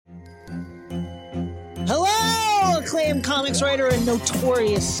acclaimed comics writer and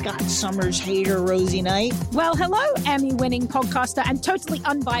notorious Scott Summers hater, Rosie Knight. Well, hello, Emmy-winning podcaster and totally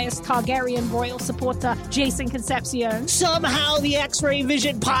unbiased Targaryen royal supporter, Jason Concepcion. Somehow the X-Ray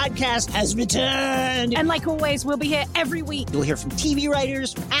Vision podcast has returned. And like always, we'll be here every week. You'll hear from TV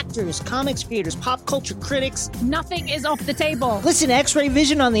writers, actors, comics creators, pop culture critics. Nothing is off the table. Listen to X-Ray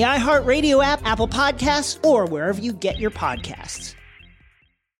Vision on the iHeartRadio app, Apple Podcasts, or wherever you get your podcasts.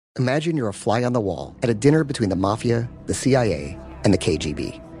 Imagine you're a fly on the wall at a dinner between the Mafia, the CIA, and the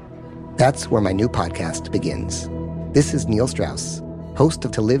KGB. That's where my new podcast begins. This is Neil Strauss, host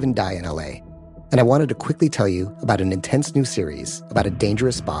of To Live and Die in LA, and I wanted to quickly tell you about an intense new series about a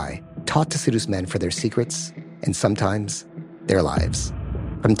dangerous spy taught to seduce men for their secrets and sometimes their lives.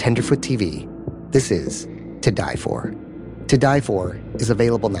 From Tenderfoot TV, this is To Die For. To Die For is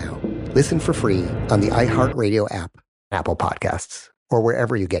available now. Listen for free on the iHeartRadio app, Apple Podcasts, or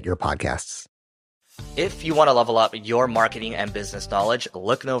wherever you get your podcasts. If you want to level up your marketing and business knowledge,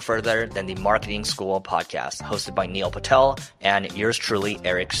 look no further than the Marketing School podcast, hosted by Neil Patel and yours truly,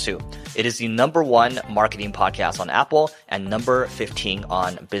 Eric Su. It is the #1 marketing podcast on Apple and number 15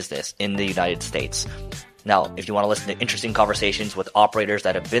 on business in the United States. Now, if you want to listen to interesting conversations with operators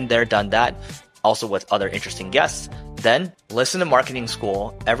that have been there, done that, also with other interesting guests, then listen to Marketing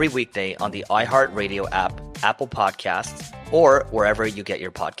School every weekday on the iHeartRadio app, Apple Podcasts, or wherever you get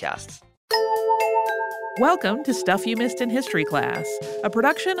your podcasts. Welcome to Stuff You Missed in History Class, a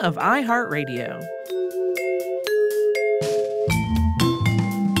production of iHeartRadio.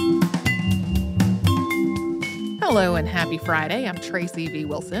 Hello and happy Friday. I'm Tracy V.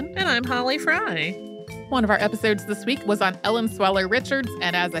 Wilson. And I'm Holly Fry. One of our episodes this week was on Ellen Sweller Richards,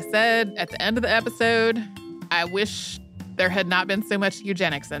 and as I said at the end of the episode, I wish there had not been so much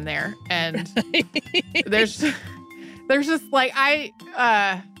eugenics in there. And there's just like I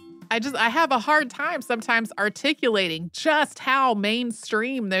have a hard time sometimes articulating just how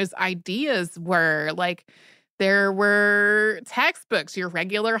mainstream those ideas were. Like, there were textbooks, your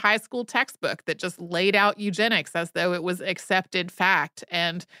regular high school textbook that just laid out eugenics as though it was accepted fact.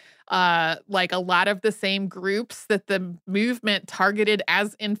 And like a lot of the same groups that the movement targeted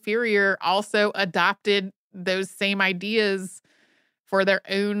as inferior also adopted those same ideas for their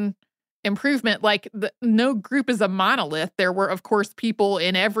own improvement. Like, no group is a monolith. There were, of course, people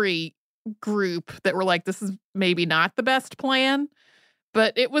in every group that were like, this is maybe not the best plan,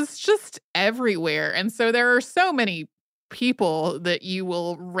 but it was just everywhere. And so there are so many people that you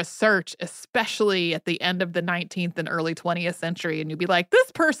will research, especially at the end of the 19th and early 20th century, and you'll be like,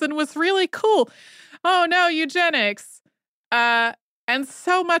 this person was really cool. Oh no, eugenics. And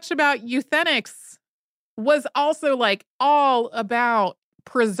so much about euthenics was also like all about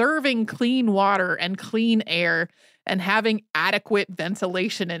preserving clean water and clean air and having adequate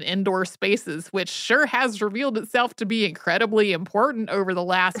ventilation in indoor spaces, which sure has revealed itself to be incredibly important over the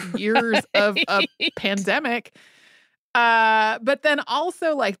last years of a pandemic. But then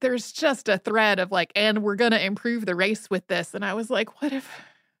also, like, there's just a thread of like, and we're going to improve the race with this. And I was like, what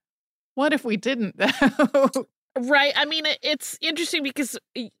if we didn't though? Right. I mean, it's interesting because,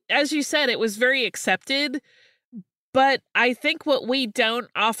 as you said, it was very accepted. But I think what we don't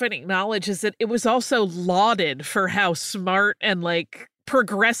often acknowledge is that it was also lauded for how smart and like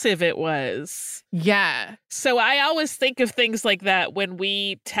progressive it was. Yeah. So I always think of things like that when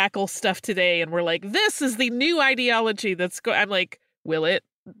we tackle stuff today and we're like, this is the new ideology that's I'm like, will it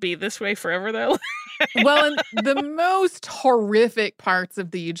be this way forever though? Well, and the most horrific parts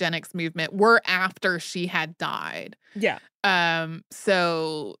of the eugenics movement were after she had died. Yeah.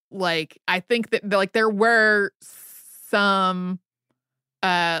 So like, I think that like there were some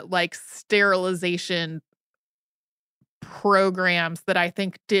like sterilization programs that I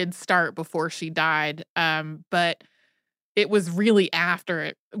think did start before she died. But it was really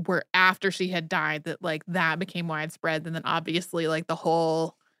after she had died that like that became widespread. And then obviously like the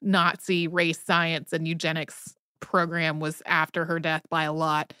whole Nazi race science and eugenics program was after her death by a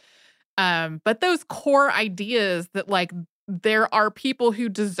lot. But those core ideas that like there are people who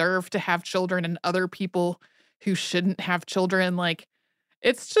deserve to have children and other people who shouldn't have children, like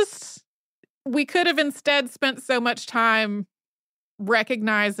it's just, we could have instead spent so much time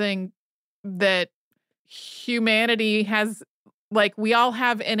recognizing that humanity has, like, we all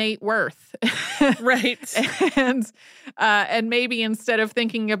have innate worth. Right. And maybe instead of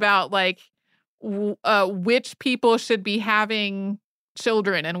thinking about like which people should be having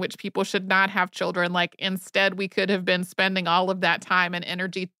children and which people should not have children, like instead we could have been spending all of that time and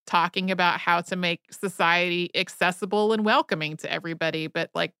energy talking about how to make society accessible and welcoming to everybody. But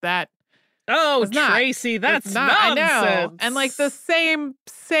like that Oh, It's not. Tracy, that's It's not. I know. nonsense. And like the same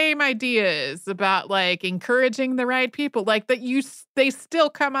ideas about like encouraging the right people, like that they still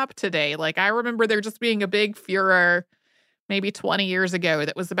come up today. Like I remember there just being a big furor maybe 20 years ago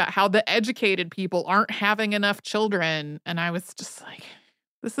that was about how the educated people aren't having enough children. And I was just like,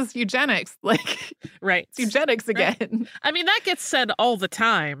 this is eugenics. Like, right. it's eugenics again. Right. I mean, that gets said all the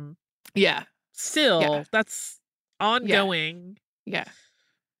time. Yeah. Still, that's ongoing. Yeah.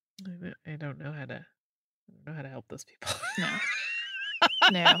 I don't know how to help those people.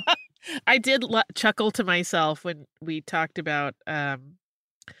 No. I did chuckle to myself when we talked about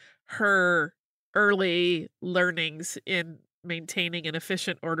her early learnings in maintaining an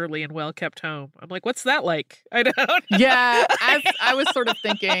efficient, orderly, and well-kept home. I'm like, what's that like? I don't know. Yeah, as I was sort of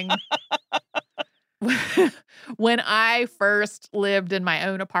thinking, when I first lived in my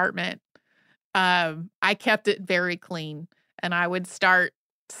own apartment, I kept it very clean. And I would start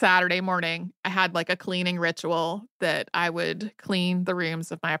Saturday morning. I had like a cleaning ritual that I would clean the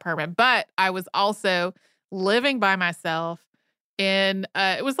rooms of my apartment. But I was also living by myself in,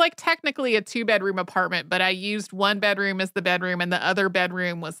 it was like technically a 2-bedroom apartment, but I used one bedroom as the bedroom and the other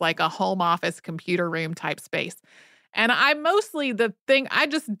bedroom was like a home office computer room type space. And I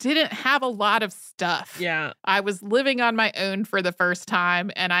just didn't have a lot of stuff. Yeah. I was living on my own for the first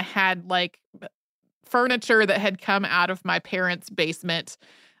time and I had like furniture that had come out of my parents' basement,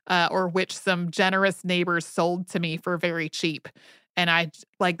 or which some generous neighbors sold to me for very cheap. And I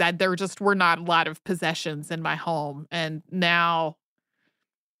like that there just were not a lot of possessions in my home. And now,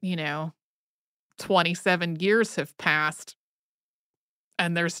 27 years have passed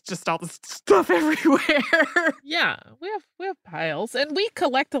and there's just all this stuff everywhere. Yeah, we have piles and we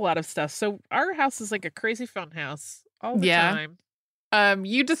collect a lot of stuff. So our house is like a crazy fun house all the time.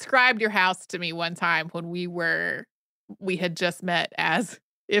 You described your house to me one time when we had just met as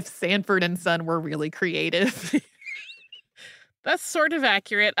if Sanford and Son were really creative. That's sort of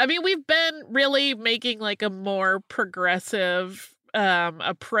accurate. I mean, we've been really making like a more progressive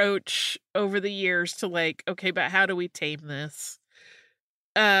approach over the years to like, okay, but how do we tame this?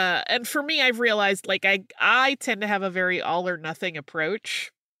 And for me, I've realized like I tend to have a very all or nothing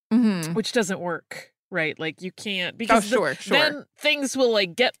approach, which doesn't work, right? Like you can't, because then things will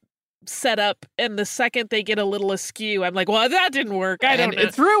like get set up and the second they get a little askew, I'm like, well, that didn't work. I don't know.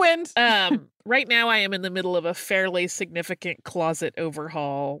 It's ruined. Right now I am in the middle of a fairly significant closet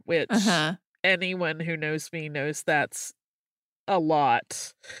overhaul, which anyone who knows me knows that's a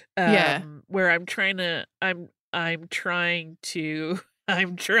lot. Where I'm trying to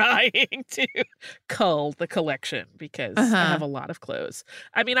cull the collection because I have a lot of clothes.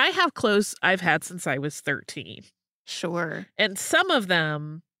 I mean, I have clothes I've had since I was 13. Sure. And some of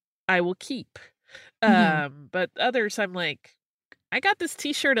them I will keep. But others I'm like, I got this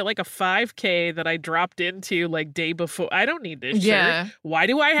t-shirt at like a 5K that I dropped into like day before. I don't need this shirt. Why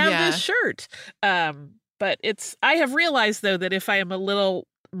do I have this shirt? But I have realized though that if I am a little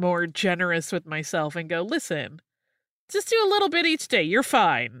more generous with myself and go, listen, just do a little bit each day, you're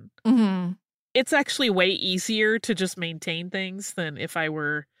fine. It's actually way easier to just maintain things than if I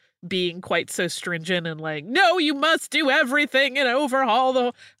were being quite so stringent and like, no, you must do everything and overhaul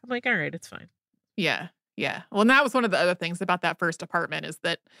I'm like, all right, it's fine. Yeah. Yeah. Well, and that was one of the other things about that first apartment is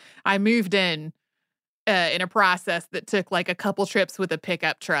that I moved in a process that took like a couple trips with a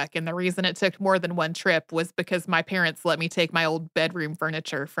pickup truck. And the reason it took more than one trip was because my parents let me take my old bedroom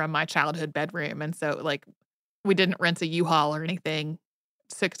furniture from my childhood bedroom. And so like we didn't rent a U-Haul or anything.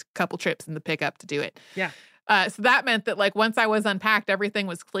 It took a couple trips in the pickup to do it. Yeah. So that meant that like once I was unpacked, everything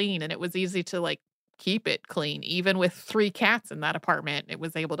was clean and it was easy to like keep it clean. Even with 3 cats in that apartment, it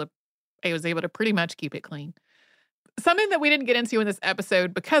was able to pretty much keep it clean. Something that we didn't get into in this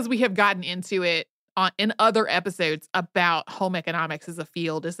episode because we have gotten into it in other episodes about home economics as a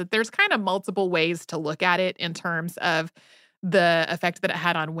field is that there's kind of multiple ways to look at it in terms of the effect that it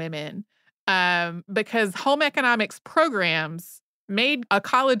had on women. Because home economics programs made a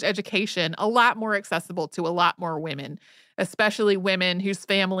college education a lot more accessible to a lot more women, especially women whose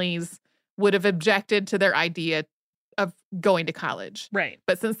families would have objected to their idea of going to college. Right.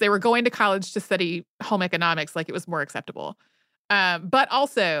 But since they were going to college to study home economics, like it was more acceptable. But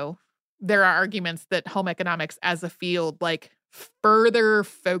also there are arguments that home economics as a field, like further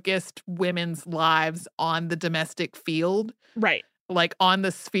focused women's lives on the domestic field. Right. Like on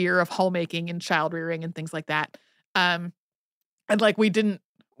the sphere of homemaking and child rearing and things like that. And like we didn't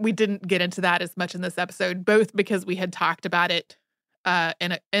get into that as much in this episode, both because we had talked about it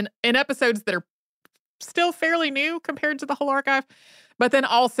in episodes that are still fairly new compared to the whole archive, but then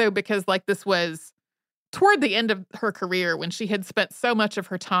also because like this was toward the end of her career, when she had spent so much of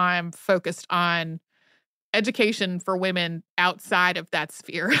her time focused on education for women outside of that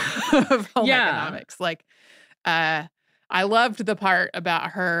sphere of home economics. Like, I loved the part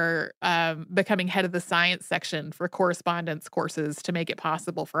about her becoming head of the science section for correspondence courses to make it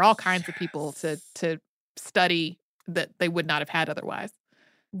possible for all kinds of people to study that they would not have had otherwise.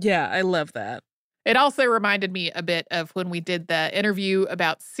 Yeah, I love that. It also reminded me a bit of when we did the interview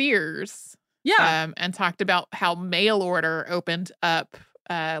about Sears. Yeah. And talked about how mail order opened up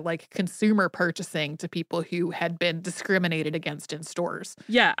like consumer purchasing to people who had been discriminated against in stores.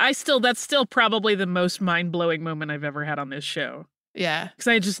 Yeah, that's still probably the most mind-blowing moment I've ever had on this show. Yeah. Because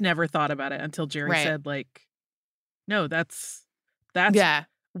I just never thought about it until Jerry said, like, no, that's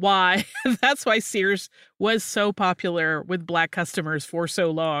why. That's why Sears was so popular with Black customers for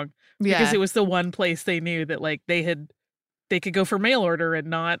so long. Because it was the one place they knew that, like, they could go for mail order and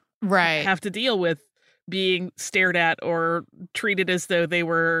not have to deal with being stared at or treated as though they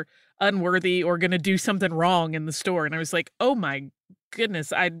were unworthy or going to do something wrong in the store. And I was like, oh my goodness,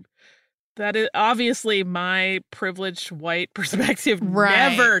 that is obviously my privileged white perspective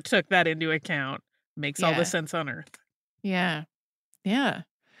never took that into account. Makes all the sense on earth. Yeah. Yeah.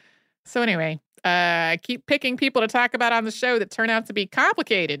 So anyway, I keep picking people to talk about on the show that turn out to be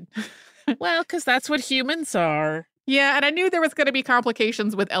complicated. Well, because that's what humans are. Yeah, and I knew there was going to be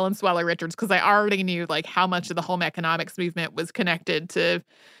complications with Ellen Sweller Richards because I already knew like how much of the home economics movement was connected to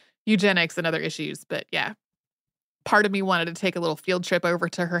eugenics and other issues. But yeah, part of me wanted to take a little field trip over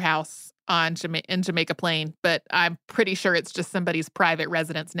to her house in Jamaica Plain, but I'm pretty sure it's just somebody's private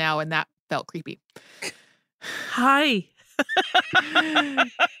residence now, and that felt creepy. Hi.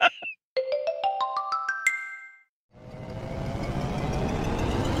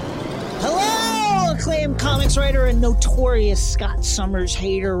 Hello, acclaimed comics writer and notorious Scott Summers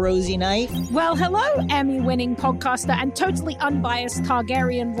hater, Rosie Knight. Well, hello, Emmy-winning podcaster and totally unbiased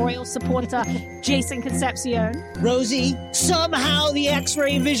Targaryen royal supporter, Jason Concepcion. Rosie, somehow the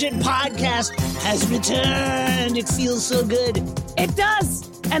X-Ray Vision podcast has returned. It feels so good. It does.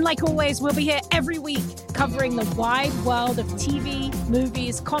 And like always, we'll be here every week covering the wide world of TV,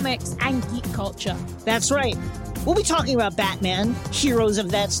 movies, comics, and geek culture. That's right. We'll be talking about Batman, heroes of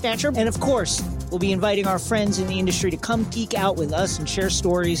that stature, and of course, we'll be inviting our friends in the industry to come geek out with us and share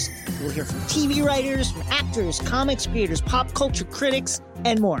stories. We'll hear from TV writers, from actors, comics creators, pop culture critics,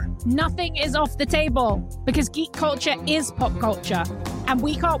 and more. Nothing is off the table because geek culture is pop culture, and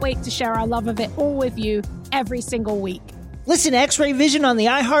we can't wait to share our love of it all with you every single week. Listen to X-Ray Vision on the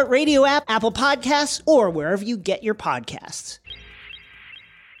iHeartRadio app, Apple Podcasts, or wherever you get your podcasts.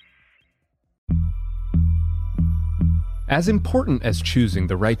 As important as choosing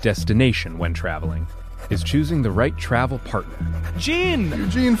the right destination when traveling is choosing the right travel partner.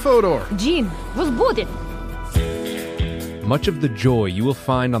 Eugene Fodor. Gene was booted. Much of the joy you will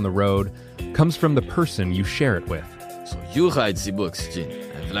find on the road comes from the person you share it with. So you write the books, Gene,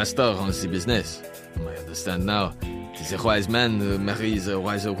 and Vlastar runs the business. I understand now. It is a wise man marries a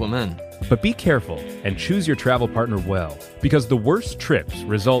wiser woman. But be careful and choose your travel partner well, because the worst trips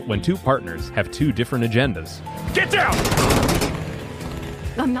result when two partners have two different agendas. Get down!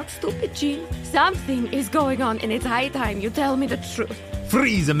 I'm not stupid, Gene. Something is going on, and it's high time you tell me the truth.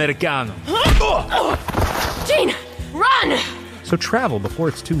 Freeze, Americano! Gene, run! So travel before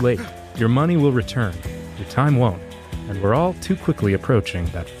it's too late. Your money will return, your time won't, and we're all too quickly approaching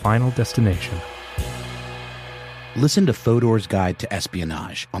that final destination. Listen to Fodor's Guide to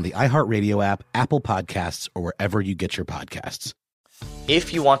Espionage on the iHeartRadio app, Apple Podcasts, or wherever you get your podcasts.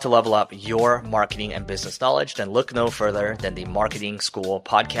 If you want to level up your marketing and business knowledge, then look no further than the Marketing School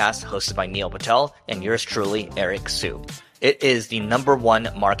podcast hosted by Neil Patel and yours truly, Eric Sue. It is the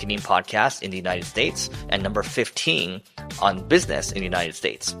 #1 marketing podcast in the United States and number 15 on business in the United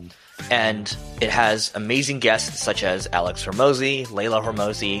States. And it has amazing guests such as Alex Hormozi, Layla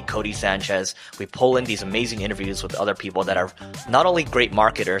Hormozi, Cody Sanchez. We pull in these amazing interviews with other people that are not only great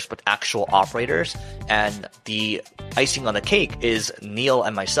marketers, but actual operators. And the icing on the cake is Neil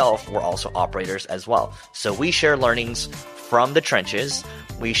and myself were also operators as well. So we share learnings from the trenches.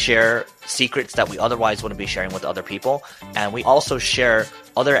 We share secrets that we otherwise wouldn't be sharing with other people. And we also share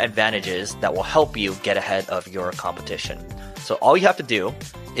other advantages that will help you get ahead of your competition. So all you have to do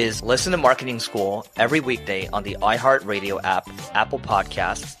is listen to Marketing School every weekday on the iHeartRadio app, Apple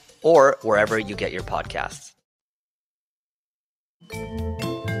Podcasts, or wherever you get your podcasts.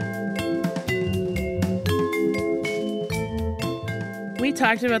 We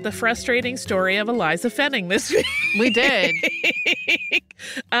talked about the frustrating story of Eliza Fenning this week. We did.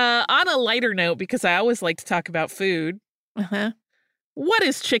 On a lighter note, because I always like to talk about food. Uh-huh. what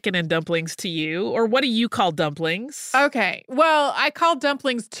is chicken and dumplings to you? Or what do you call dumplings? Okay. Well, I call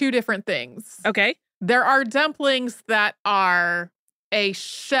dumplings two different things. Okay. There are dumplings that are a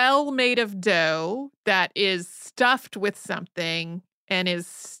shell made of dough that is stuffed with something and is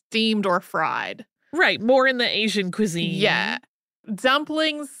steamed or fried. Right. More in the Asian cuisine. Yeah.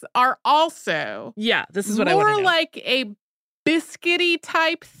 Dumplings are also this is what I want to know. more like a biscuity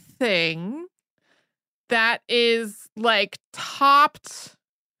type thing that is like topped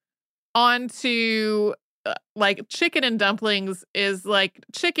onto like chicken and dumplings is like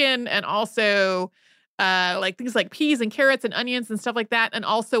chicken and also like things like peas and carrots and onions and stuff like that, and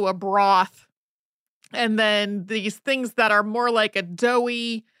also a broth. And then these things that are more like a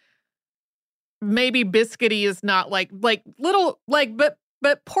doughy, maybe biscuity is not like little like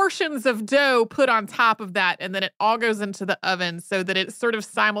but portions of dough put on top of that, and then it all goes into the oven so that it's sort of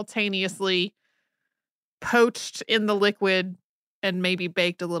simultaneously poached in the liquid and maybe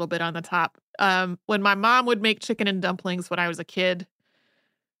baked a little bit on the top. When my mom would make chicken and dumplings when I was a kid,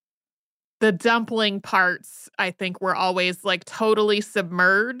 the dumpling parts, I think, were always like totally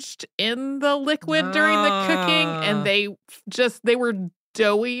submerged in the liquid during the cooking, and they were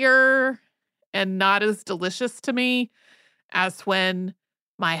doughier and not as delicious to me as when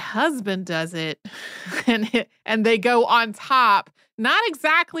my husband does it and they go on top, not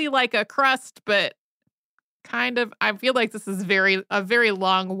exactly like a crust, but kind of. I feel like this is a very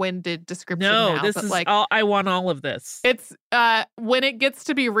long-winded description. No, now, this but is like all, I want all of this. It's when it gets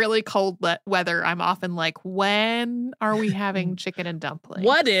to be really cold weather, I'm often like, when are we having chicken and dumplings?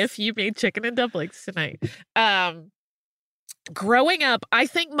 What if you made chicken and dumplings tonight? Growing up, I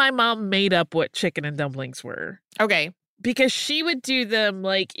think my mom made up what chicken and dumplings were. Okay. Because she would do them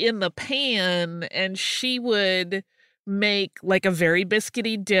like in the pan, and she would make like a very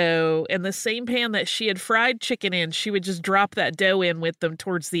biscuity dough, and the same pan that she had fried chicken in, she would just drop that dough in with them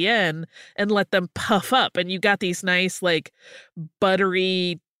towards the end and let them puff up, and you got these nice like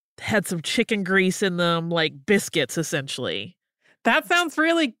buttery, had some chicken grease in them, like biscuits essentially. That sounds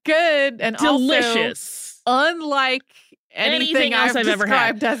really good and delicious. Also, unlike anything else I've ever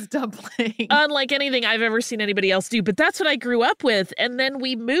had as dumpling. Unlike anything I've ever seen anybody else do. But that's what I grew up with. And then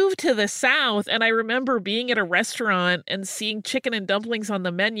we moved to the South, and I remember being at a restaurant and seeing chicken and dumplings on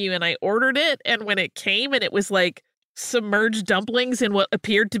the menu, and I ordered it. And when it came and it was like submerged dumplings in what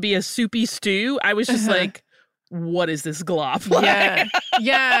appeared to be a soupy stew, I was just like, what is this glop? Yeah.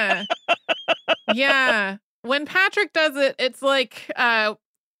 Yeah. Yeah. When Patrick does it, it's like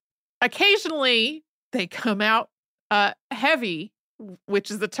occasionally they come out heavy, which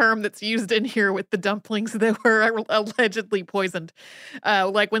is the term that's used in here with the dumplings that were allegedly poisoned.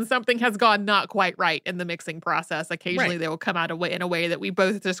 Like when something has gone not quite right in the mixing process, occasionally they will come out in a way that we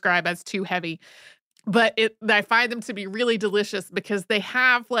both describe as too heavy. But I find them to be really delicious because they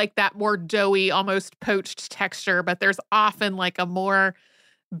have like that more doughy, almost poached texture, but there's often like a more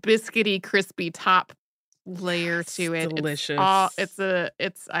biscuity, crispy top layer to it. Delicious.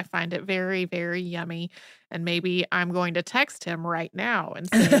 I find it very, very yummy. And maybe I'm going to text him right now and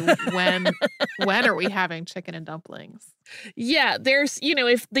say, when are we having chicken and dumplings? Yeah, there's,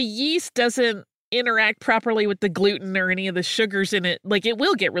 if the yeast doesn't interact properly with the gluten or any of the sugars in it, like it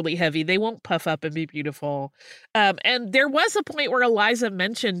will get really heavy. They won't puff up and be beautiful. And there was a point where Eliza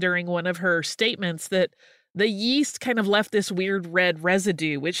mentioned during one of her statements that the yeast kind of left this weird red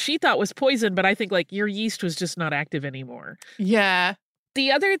residue, which she thought was poison, but I think like your yeast was just not active anymore. Yeah.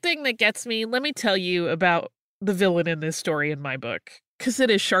 The other thing that gets me, let me tell you about the villain in this story in my book, because it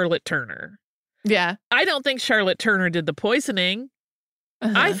is Charlotte Turner. Yeah. I don't think Charlotte Turner did the poisoning.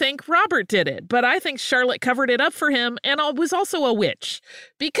 I think Robert did it, but I think Charlotte covered it up for him and was also a witch.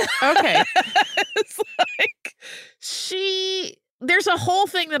 Because it's like there's a whole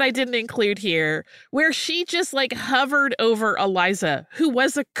thing that I didn't include here where she just like hovered over Eliza, who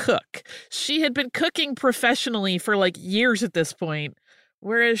was a cook. She had been cooking professionally for like years at this point,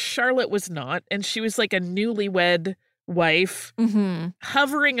 whereas Charlotte was not. And she was like a newlywed wife,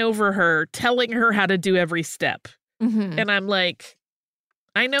 hovering over her, telling her how to do every step. And I'm like,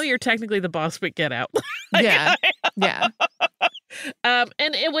 I know you're technically the boss, but get out. Yeah. Yeah.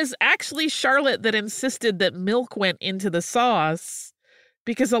 And it was actually Charlotte that insisted that milk went into the sauce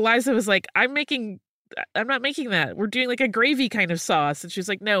because Eliza was like, I'm not making that. We're doing like a gravy kind of sauce. And she was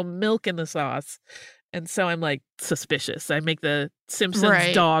like, no, milk in the sauce. And so I'm like, suspicious. I make the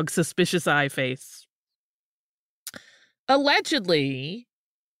Simpsons dog suspicious eye face. Allegedly,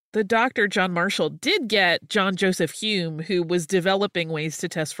 the doctor, John Marshall, did get John Joseph Hume, who was developing ways to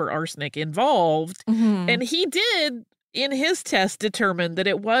test for arsenic, involved. And he did, in his test, determine that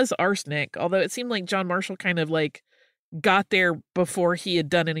it was arsenic, although it seemed like John Marshall kind of like got there before he had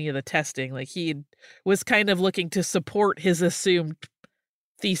done any of the testing. Like he was kind of looking to support his assumed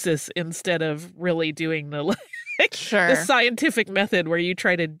thesis instead of really doing the the scientific method where you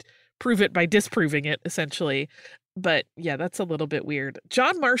try to prove it by disproving it, essentially. But yeah, that's a little bit weird.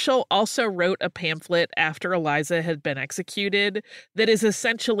 John Marshall also wrote a pamphlet after Eliza had been executed that is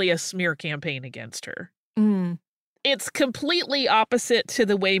essentially a smear campaign against her. Mm. It's completely opposite to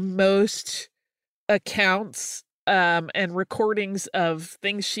the way most accounts and recordings of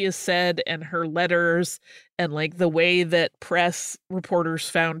things she has said and her letters and like the way that press reporters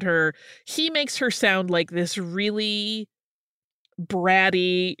found her. He makes her sound like this really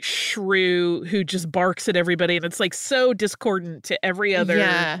bratty shrew who just barks at everybody, and it's like so discordant to every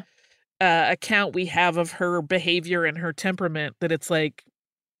other account we have of her behavior and her temperament that it's like,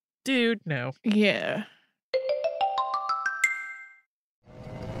 dude, no. Yeah.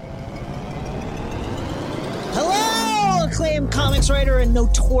 Hello, acclaimed comics writer and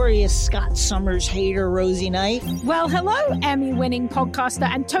notorious Scott Summers hater, Rosie Knight. Well, hello, Emmy-winning podcaster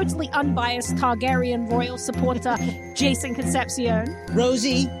and totally unbiased Targaryen royal supporter, Jason Concepcion.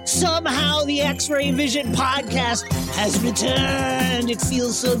 Rosie, somehow the X-Ray Vision podcast has returned. It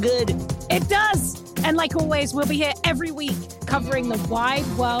feels so good. It does. And like always, we'll be here every week covering the wide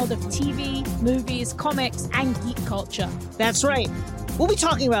world of TV, movies, comics, and geek culture. That's right. We'll be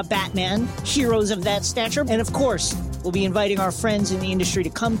talking about Batman, heroes of that stature, and of course, we'll be inviting our friends in the industry to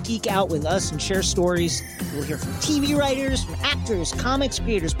come geek out with us and share stories. We'll hear from TV writers, from actors, comics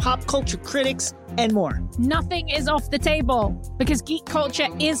creators, pop culture critics, and more. Nothing is off the table because geek culture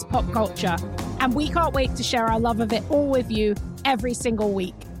is pop culture, and we can't wait to share our love of it all with you every single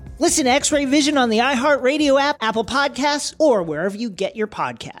week. Listen to X-Ray Vision on the iHeartRadio app, Apple Podcasts, or wherever you get your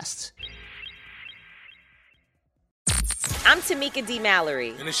podcasts. I'm Tamika D.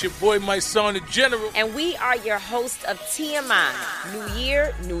 Mallory. And it's your boy, my son, the General. And we are your hosts of TMI. New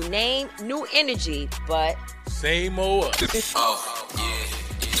year, new name, new energy, but same old us. Oh,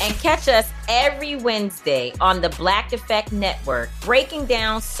 yeah. And catch us every Wednesday on the Black Effect Network, breaking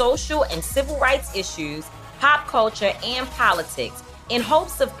down social and civil rights issues, pop culture, and politics in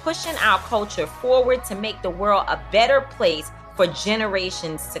hopes of pushing our culture forward to make the world a better place for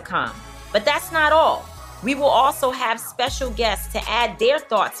generations to come. But that's not all. We will also have special guests to add their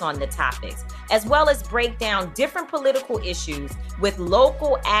thoughts on the topics, as well as break down different political issues with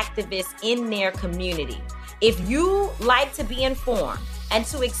local activists in their community. If you like to be informed and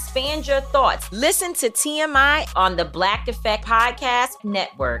to expand your thoughts, listen to TMI on the Black Effect Podcast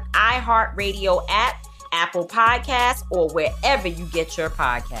Network, iHeartRadio app, Apple Podcasts, or wherever you get your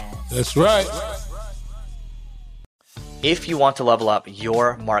podcasts. That's right. If you want to level up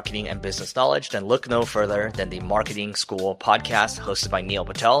your marketing and business knowledge, then look no further than the Marketing School podcast hosted by Neil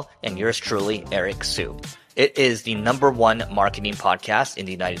Patel and yours truly, Eric Sue. It is the #1 marketing podcast in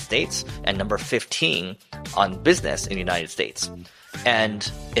the United States and number 15 on business in the United States. And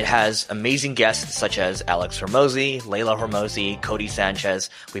it has amazing guests such as Alex Hormozi, Layla Hormozi, Cody Sanchez.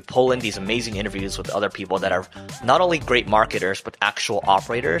 We pull in these amazing interviews with other people that are not only great marketers, but actual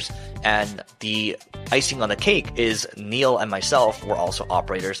operators. And the icing on the cake is Neil and myself were also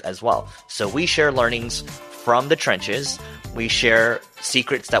operators as well. So we share learnings from the trenches. We share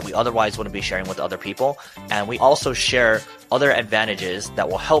secrets that we otherwise wouldn't be sharing with other people. And we also share other advantages that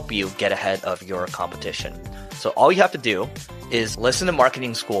will help you get ahead of your competition. So all you have to do is listen to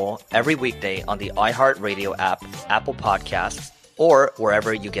Marketing School every weekday on the iHeartRadio app, Apple Podcasts, or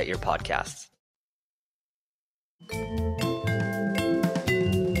wherever you get your podcasts.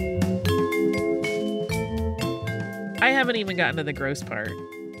 I haven't even gotten to the gross part.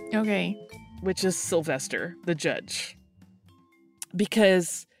 Okay. Which is Sylvester, the judge.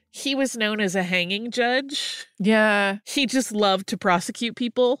 Because he was known as a hanging judge. Yeah. He just loved to prosecute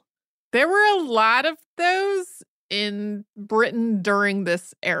people. There were a lot of those in Britain during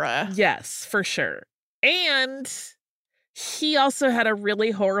this era. Yes, for sure. And he also had a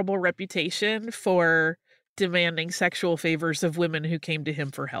really horrible reputation for demanding sexual favors of women who came to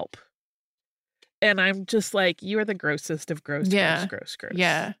him for help. And I'm just like, you are the grossest of gross, gross.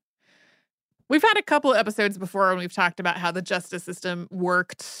 Yeah. We've had a couple of episodes before when we've talked about how the justice system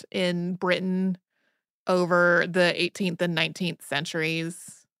worked in Britain over the 18th and 19th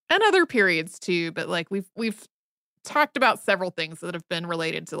centuries. And other periods too, but like we've talked about several things that have been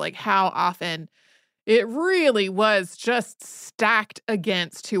related to like how often it really was just stacked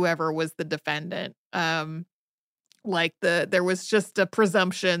against whoever was the defendant. Like there was just a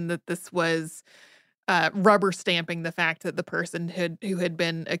presumption that this was rubber stamping the fact that the person who had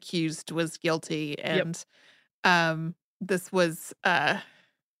been accused was guilty, and this was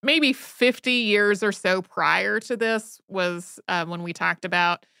maybe 50 years or so prior to this was when we talked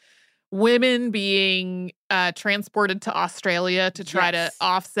about women being transported to Australia to try to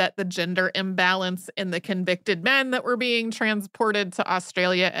offset the gender imbalance in the convicted men that were being transported to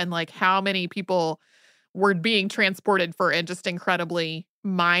Australia, and like how many people were being transported for just incredibly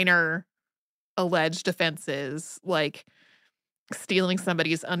minor alleged offenses, like stealing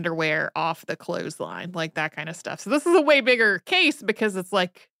somebody's underwear off the clothesline, like that kind of stuff. So this is a way bigger case because it's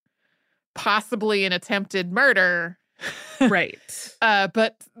like possibly an attempted murder. Right.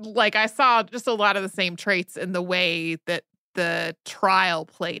 But like I saw just a lot of the same traits in the way that the trial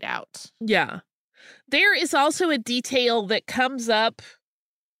played out. Yeah. There is also a detail that comes up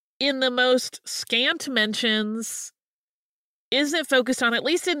in the most scant mentions, isn't focused on, at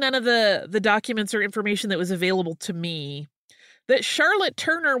least in none of the documents or information that was available to me, that Charlotte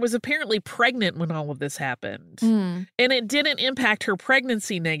Turner was apparently pregnant when all of this happened. And it didn't impact her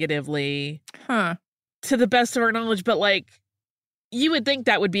pregnancy negatively. To the best of our knowledge, but like you would think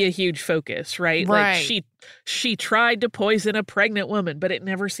that would be a huge focus, right? Like she tried to poison a pregnant woman, but it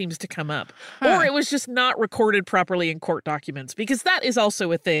never seems to come up. Or it was just not recorded properly in court documents, because that is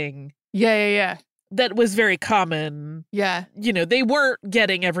also a thing. Yeah. That was very common. Yeah. You know, they weren't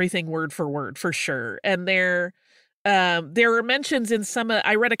getting everything word for word for sure. And there were mentions in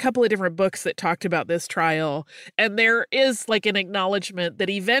I read a couple of different books that talked about this trial, and there is like an acknowledgement that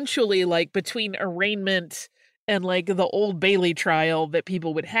eventually, like between arraignment and like the Old Bailey trial that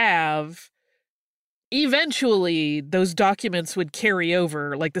people would have, eventually those documents would carry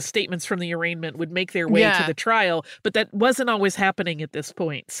over, like the statements from the arraignment would make their way to the trial, but that wasn't always happening at this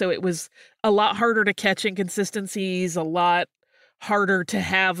point. So it was a lot harder to catch inconsistencies, a lot harder to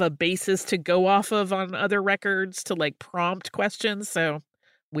have a basis to go off of on other records to like prompt questions. So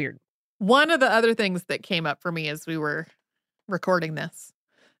weird. One of the other things that came up for me as we were recording this,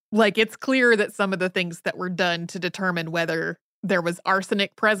 like it's clear that some of the things that were done to determine whether there was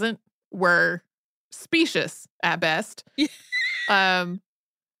arsenic present were specious at best. And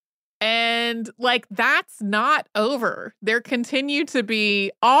like that's not over. There continue to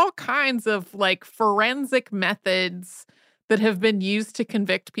be all kinds of like forensic methods that have been used to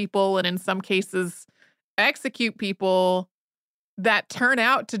convict people and in some cases execute people that turn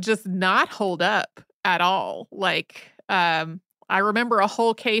out to just not hold up at all. Like, I remember a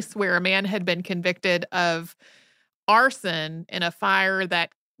whole case where a man had been convicted of arson in a fire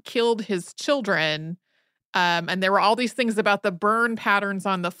that killed his children. And there were all these things about the burn patterns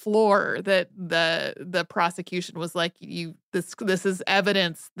on the floor that the prosecution was like, this is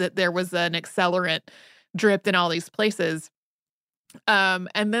evidence that there was an accelerant dripped in all these places.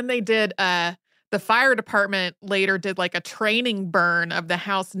 And then they did, the fire department later did like a training burn of the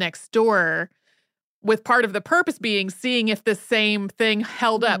house next door, with part of the purpose being seeing if the same thing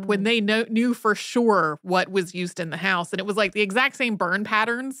held up when they knew for sure what was used in the house. And it was like the exact same burn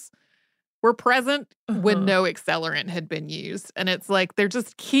patterns were present when no accelerant had been used. And it's like there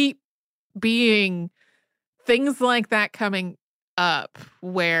just keep being things like that coming up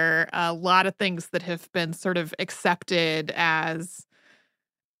where a lot of things that have been sort of accepted as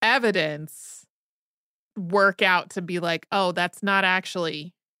evidence work out to be like, oh, that's not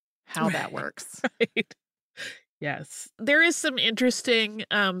actually how that works. Right. Yes. There is some interesting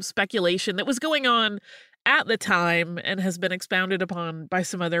speculation that was going on at the time and has been expounded upon by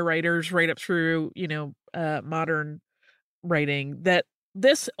some other writers right up through, modern writing, that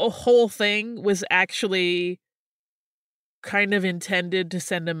this whole thing was actually kind of intended to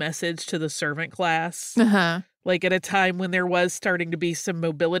send a message to the servant class. Like at a time when there was starting to be some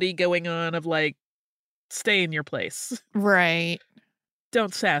mobility going on of like, stay in your place. Right.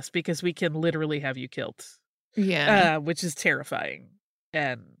 Don't sass because we can literally have you killed. Yeah. Which is terrifying.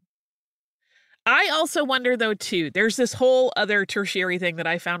 And I also wonder, though, too, there's this whole other tertiary thing that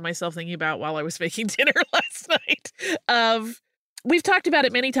I found myself thinking about while I was making dinner last night. We've talked about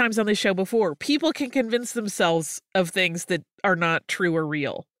it many times on this show before. People can convince themselves of things that are not true or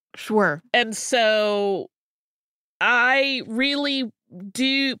real. Sure. And so I really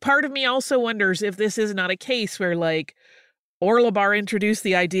do. Part of me also wonders if this is not a case where, like, Orla Bar introduced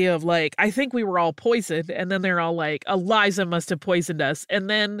the idea of like, I think we were all poisoned. And then they're all like, Eliza must have poisoned us. And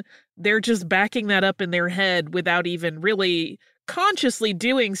then they're just backing that up in their head without even really consciously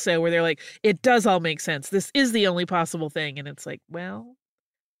doing so, where they're like, it does all make sense. This is the only possible thing. And it's like, well,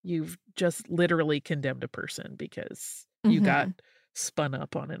 you've just literally condemned a person because you got spun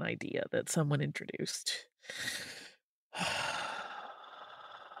up on an idea that someone introduced.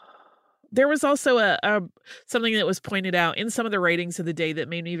 There was also something that was pointed out in some of the writings of the day that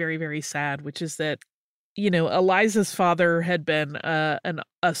made me very, very sad, which is that Eliza's father had been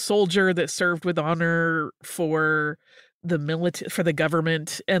a soldier that served with honor for the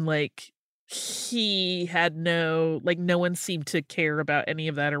government, and like he had no one seemed to care about any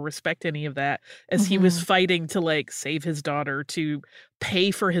of that or respect any of that as he was fighting to like save his daughter, to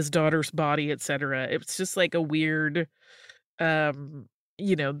pay for his daughter's body, etc. It's just like a weird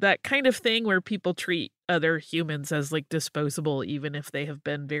that kind of thing where people treat other humans as like disposable, even if they have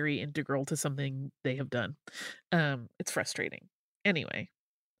been very integral to something they have done. It's frustrating. Anyway,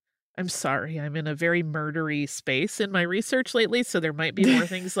 I'm sorry. I'm in a very murdery space in my research lately, so there might be more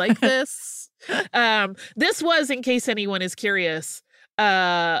things like this. This was, in case anyone is curious,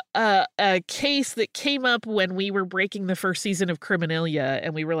 a case that came up when we were breaking the first season of Criminalia,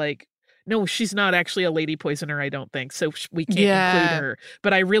 and we were like, no, she's not actually a lady poisoner, I don't think, so we can't include her.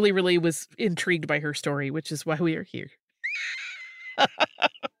 But I really, really was intrigued by her story, which is why we are here.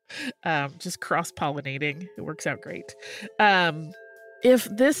 Just cross-pollinating. It works out great. If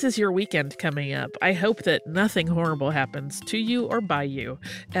this is your weekend coming up, I hope that nothing horrible happens to you or by you,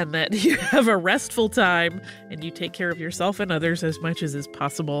 and that you have a restful time and you take care of yourself and others as much as is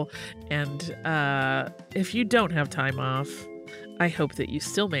possible. And if you don't have time off, I hope that you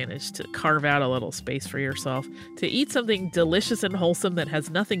still manage to carve out a little space for yourself to eat something delicious and wholesome that has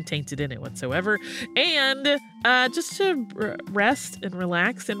nothing tainted in it whatsoever, and just to rest and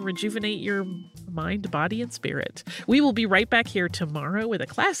relax and rejuvenate your mind, body, and spirit. We will be right back here tomorrow with a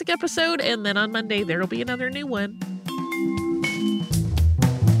classic episode, and then on Monday there'll be another new one.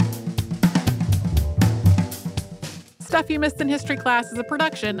 Stuff You Missed in History Class is a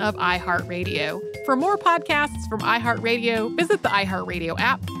production of iHeartRadio. For more podcasts from iHeartRadio, visit the iHeartRadio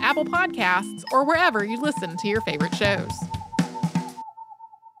app, Apple Podcasts, or wherever you listen to your favorite shows.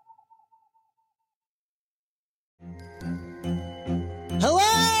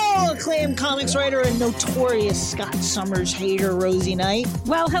 Hello, acclaimed comics writer and notorious Scott Summers hater, Rosie Knight.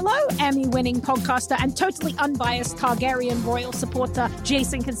 Well, hello, Emmy-winning podcaster and totally unbiased Targaryen royal supporter,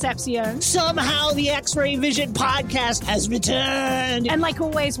 Jason Concepcion. Somehow the X-Ray Vision podcast has returned. And like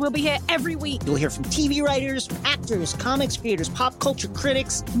always, we'll be here every week. You'll hear from TV writers, actors, comics creators, pop culture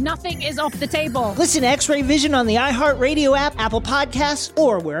critics. Nothing is off the table. Listen to X-Ray Vision on the iHeartRadio app, Apple Podcasts,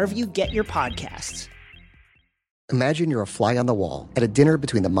 or wherever you get your podcasts. Imagine you're a fly on the wall at a dinner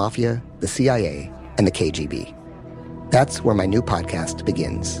between the Mafia, the CIA, and the KGB. That's where my new podcast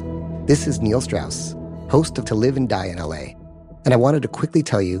begins. This is Neil Strauss, host of To Live and Die in LA, and I wanted to quickly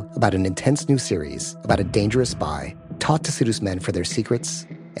tell you about an intense new series about a dangerous spy taught to seduce men for their secrets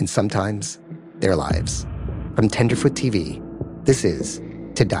and sometimes their lives. From Tenderfoot TV, this is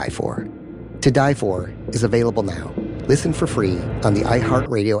To Die For. To Die For is available now. Listen for free on the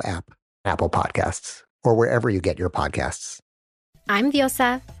iHeartRadio app, Apple Podcasts, or wherever you get your podcasts. I'm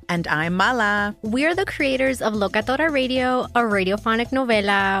Diosa. And I'm Mala. We're the creators of Locatora Radio, a radiophonic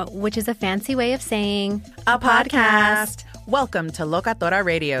novela, which is a fancy way of saying a podcast. Welcome to Locatora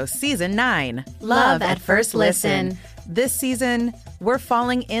Radio Season 9. Love at First Listen. This season, we're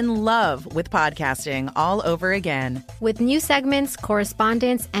falling in love with podcasting all over again. With new segments,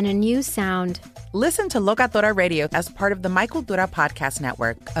 correspondence, and a new sound. Listen to Locatora Radio as part of the My Cultura Podcast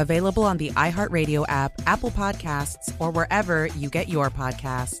Network. Available on the iHeartRadio app, Apple Podcasts, or wherever you get your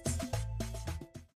podcasts.